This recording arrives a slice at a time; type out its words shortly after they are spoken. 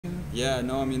Yeah,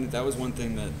 no, I mean that was one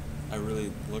thing that I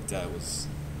really looked at was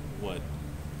what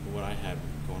what I had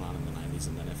going on in the '90s,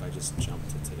 and then if I just jumped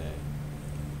to today,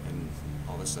 and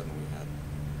all of a sudden we had,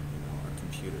 our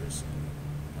computers in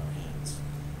our hands,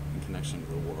 in connection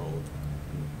to the world.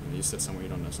 And you said somewhere you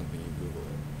don't know something, you Google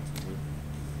it. So we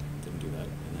didn't do that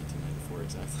in 1994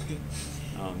 exactly.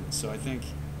 So I think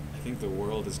the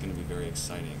world is going to be very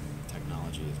exciting.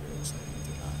 Technology is very exciting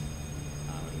to God,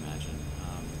 I would imagine.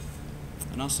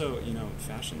 And also,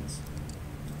 fashions.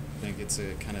 I think it's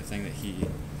a kind of thing that he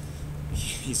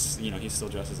still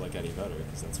dresses like Eddie Vedder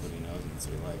because that's what he knows and that's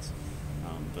what he likes.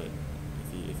 But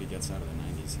if he gets out of the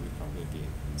 '90s, he would probably be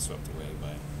swept away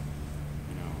by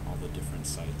all the different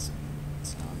sights and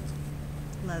sounds.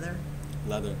 Leather.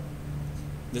 Leather.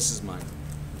 This is mine.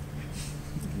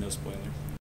 No spoiler.